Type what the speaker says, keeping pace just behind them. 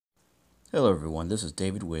Hello everyone, this is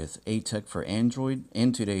David with A-Tech for Android.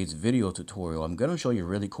 In today's video tutorial, I'm going to show you a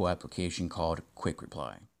really cool application called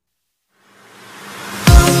QuickReply.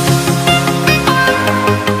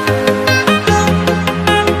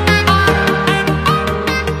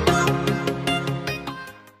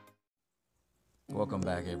 Welcome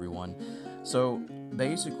back everyone. So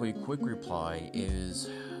basically QuickReply is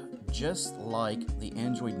just like the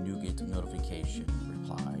Android Nougat notification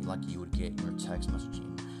reply like you would get in your text messaging.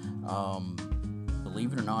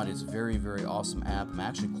 Believe it or not, it's a very awesome app. I'm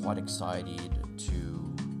actually quite excited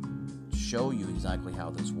to show you exactly how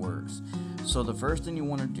this works. So the first thing you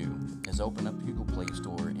want to do is open up Google Play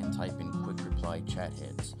Store and type in QuickReply chat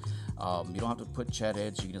heads. You don't have to put chat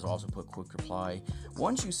heads, you can just also put QuickReply.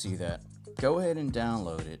 Once you see that, go ahead and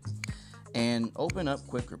download it and open up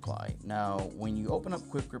QuickReply. Now, when you open up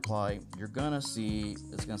QuickReply, you're gonna see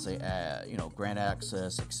it's gonna say, grant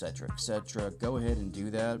access, etc. Go ahead and do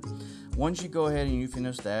that. Once you go ahead and you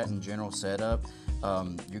finish that in general setup,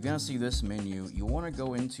 you're gonna see this menu. You want to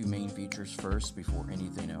go into main features first before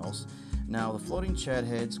anything else. Now, the floating chat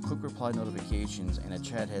heads, QuickReply notifications, and a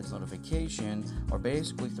chat heads notification are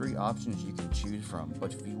basically three options you can choose from.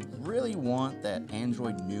 But if you really want that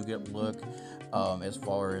Android Nougat look, as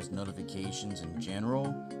far as notifications in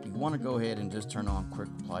general, you want to go ahead and just turn on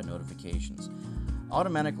QuickReply notifications.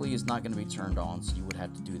 Automatically, it's not going to be turned on, so you would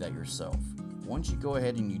have to do that yourself. Once you go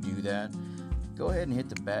ahead and you do that, go ahead and hit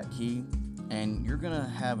the back key, and you're going to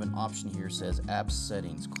have an option here that says App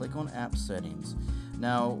Settings. Click on App Settings.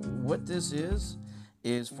 Now, what this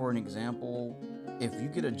is for an example, if you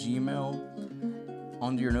get a Gmail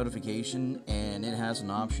under your notification and it has an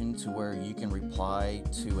option to where you can reply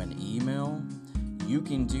to an email, you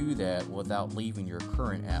can do that without leaving your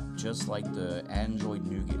current app, just like the Android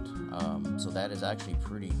Nougat. So that is actually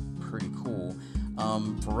pretty cool.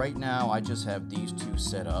 For right now, I just have these two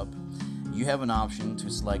set up. You have an option to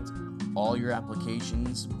select all your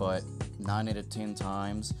applications, but 9 out of 10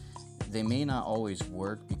 times they may not always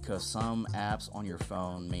work because some apps on your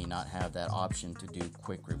phone may not have that option to do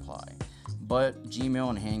QuickReply. But Gmail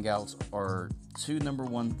and Hangouts are two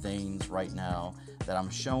 #1 things right now that I'm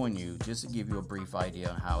showing you just to give you a brief idea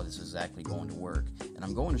on how this is exactly going to work. And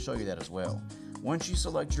I'm going to show you that as well. Once you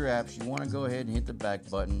select your apps, you want to go ahead and hit the back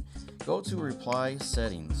button. Go to Reply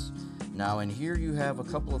Settings. Now in here you have a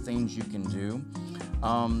couple of things you can do.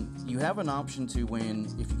 You have an option to if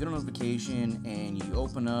you get a notification and you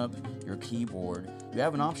open up your keyboard, you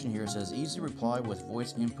have an option here that says easy reply with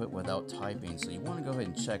voice input without typing, so you want to go ahead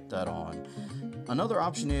and check that on. Another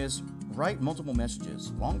option is write multiple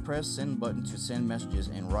messages. Long press send button to send messages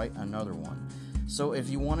and write another one. So if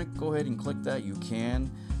you want to go ahead and click that, you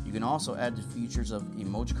can. You can also add the features of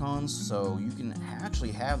emojicons, so you can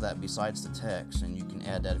actually have that besides the text, and you can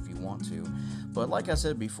add that if you want to. But like I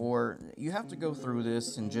said before, you have to go through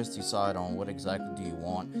this and just decide on what exactly do you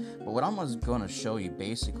want. But what I'm going to show you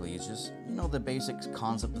basically is just, the basic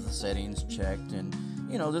concept of the settings checked, and,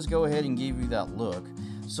 just go ahead and give you that look.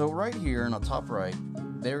 So right here in the top right,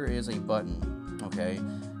 there is a button, okay?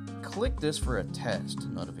 Click this for a test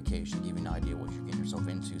notification, give you an idea what you're getting yourself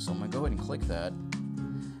into. So I'm going to go ahead and click that.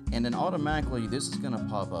 And then automatically this is going to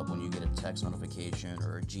pop up when you get a text notification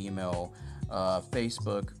or a Gmail,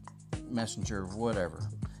 Facebook, Messenger, whatever.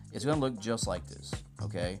 It's going to look just like this,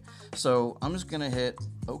 okay? So I'm just going to hit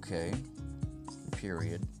OK,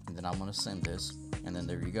 period, and then I'm going to send this, and then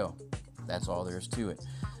there you go. That's all there is to it.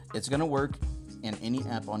 It's going to work in any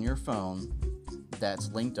app on your phone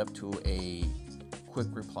that's linked up to a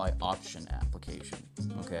QuickReply option application,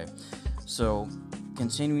 okay? So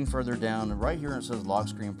continuing further down, right here it says lock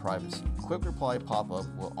screen privacy. QuickReply pop-up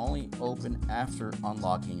will only open after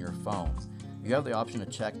unlocking your phone. You have the option to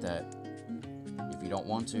check that. If you don't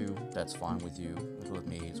want to, that's fine with you, with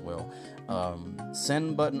me as well.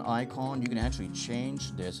 Send button icon, you can actually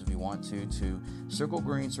change this if you want to circle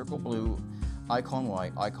green, circle blue, icon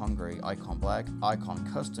white, icon gray, icon black, icon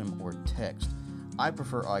custom, or text. I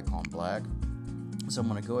prefer icon black. So I'm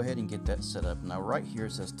going to go ahead and get that set up. Now right here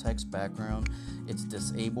it says text background. It's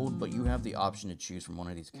disabled, but you have the option to choose from one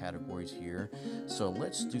of these categories here. So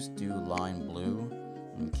let's just do line blue.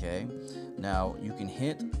 Okay. Now you can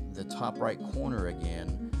hit the top right corner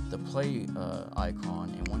again, the play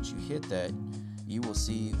icon, and once you hit that, you will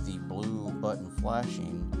see the blue button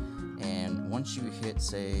flashing. And once you hit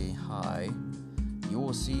say hi, you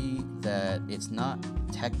will see that it's not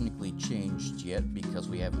technically changed yet because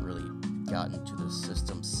we haven't really gotten to the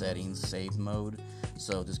system settings save mode,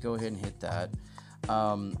 so just go ahead and hit that.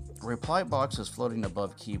 Reply box is floating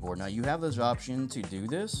above keyboard. Now you have this option to do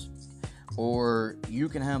this, or you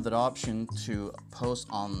can have that option to post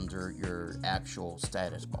under your actual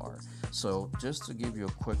status bar. So just to give you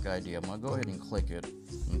a quick idea, I'm going to go ahead and click it,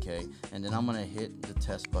 okay, and then I'm going to hit the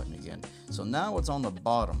test button again. So now it's on the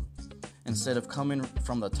bottom instead of coming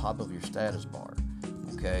from the top of your status bar,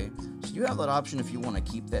 okay. So you have that option if you want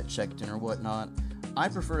to keep that checked in or whatnot. I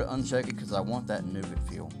prefer to uncheck it because I want that nougat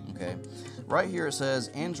feel, okay. Right here it says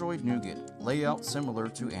Android Nougat, layout similar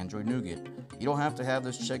to Android Nougat. You don't have to have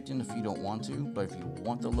this checked in if you don't want to, but if you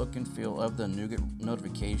want the look and feel of the Nougat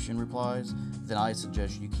notification replies, then I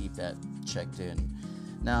suggest you keep that checked in.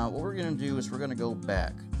 Now, what we're going to do is we're going to go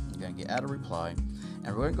back. We're going to get out of reply,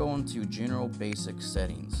 and we're going to go into general basic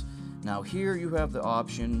settings. Now, here you have the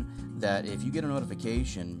option that if you get a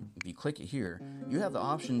notification, if you click it here, you have the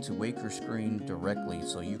option to wake your screen directly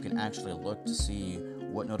so you can actually look to see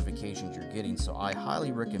what notifications you're getting. So I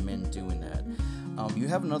highly recommend doing that. You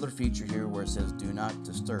have another feature here where it says do not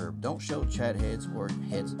disturb. Don't show chat heads or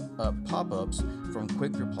heads up pop-ups from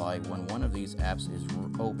QuickReply when one of these apps is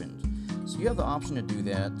opened. So you have the option to do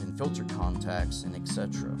that, and filter contacts and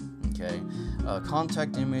etc. Okay,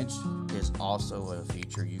 contact image is also a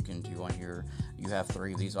feature you can do on here. You have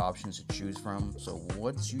 3 of these options to choose from. So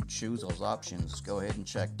once you choose those options, go ahead and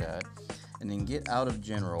check that, and then get out of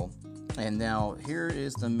general. And now here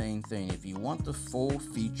is the main thing. If you want the full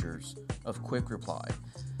features of QuickReply,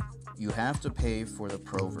 you have to pay for the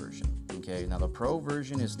Pro version. Okay, now the Pro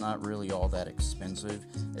version is not really all that expensive.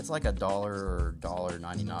 It's like $1 or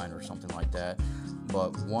 $1.99 or something like that.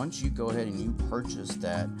 But once you go ahead and you purchase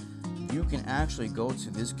that, you can actually go to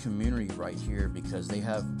this community right here, because they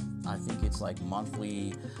have, I think it's like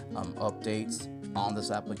monthly updates on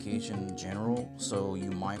this application in general. So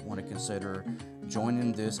you might want to consider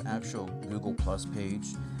joining this actual Google Plus page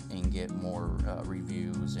and get more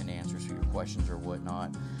reviews and answers for your questions or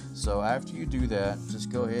whatnot. So after you do that, just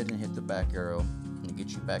go ahead and hit the back arrow and get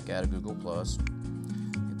you back out of Google Plus.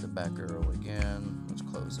 Hit the back arrow again. Let's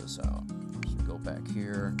close this out. So go back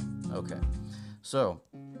here. Okay. So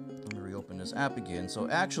let me reopen this app again. So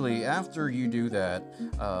actually, after you do that,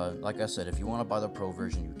 like I said, if you want to buy the Pro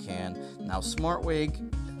version, you can. Now, Smart Wake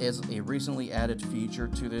is a recently added feature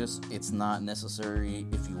to this. It's not necessary.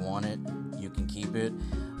 If you want it, you can keep it.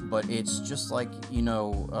 But it's just like, you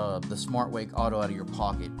know, the Smart Wake auto out of your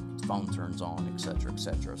pocket, phone turns on, etc.,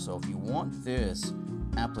 etc. So if you want this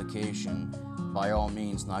application, by all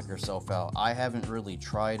means, knock yourself out. I haven't really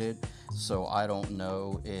tried it, so I don't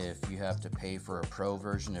know if you have to pay for a Pro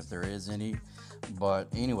version, if there is any. But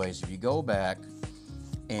anyways, if you go back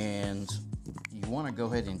and you want to go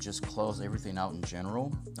ahead and just close everything out in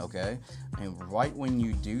general, okay? And right when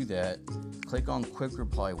you do that, click on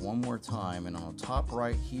QuickReply one more time, and on the top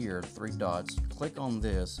right here, 3 dots, click on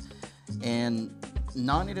this, and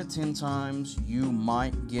 9 out of 10 times you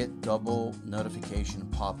might get double notification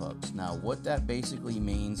pop-ups. Now what that basically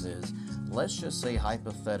means is, let's just say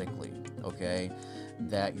hypothetically, okay,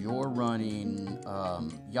 that you're running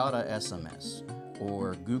Yada SMS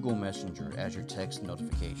or Google Messenger as your text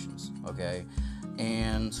notifications, okay,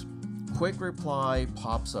 and QuickReply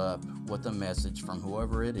pops up with a message from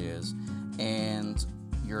whoever it is, and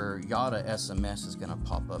your Yada SMS is going to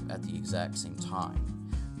pop up at the exact same time.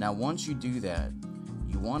 Now once you do that,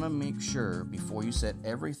 you want to make sure before you set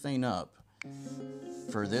everything up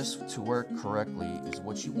for this to work correctly, is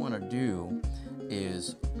what you want to do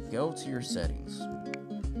is go to your settings.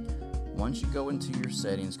 Once you go into your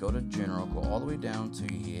settings, go to general, go all the way down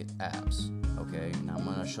to you hit apps. Okay, now I'm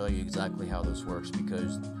going to show you exactly how this works,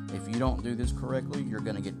 because if you don't do this correctly, you're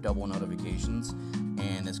going to get double notifications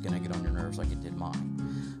and it's going to get on your nerves like it did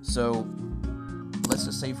mine. So let's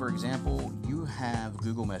just say, for example, you have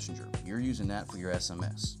Google Messenger. You're using that for your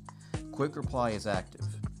SMS. QuickReply is active.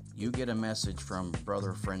 You get a message from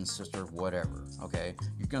brother, friend, sister, whatever, okay?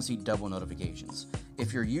 You're going to see double notifications.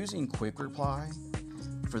 If you're using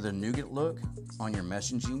QuickReply for the nougat look on your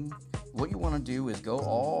messaging, what you want to do is go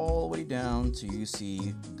all the way down till you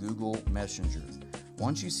see Google Messenger.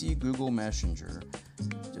 Once you see Google Messenger,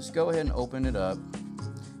 just go ahead and open it up,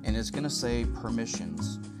 and it's going to say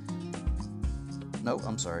permissions. Nope,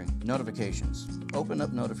 I'm sorry, notifications. Open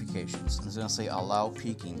up notifications. It's going to say allow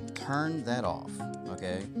peeking. Turn that off,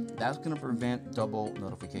 okay? That's going to prevent double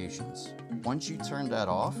notifications. Once you turn that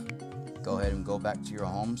off, go ahead and go back to your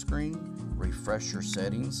home screen, refresh your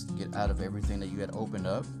settings, get out of everything that you had opened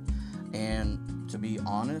up. And to be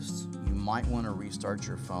honest, you might want to restart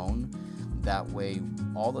your phone. That way,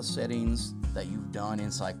 all the settings that you've done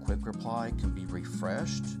inside QuickReply can be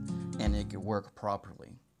refreshed and it can work properly.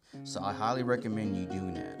 So I highly recommend you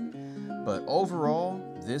doing that. But overall,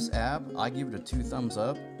 this app, I give it a 2 thumbs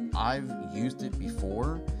up. I've used it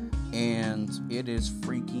before. and it is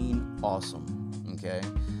freaking awesome. Okay,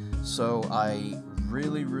 so I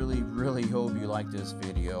really hope you like this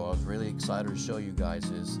video. I was really excited to show you guys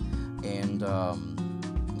this, and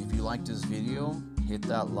if you like this video, hit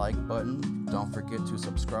that like button. Don't forget to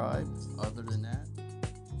subscribe. Other than that,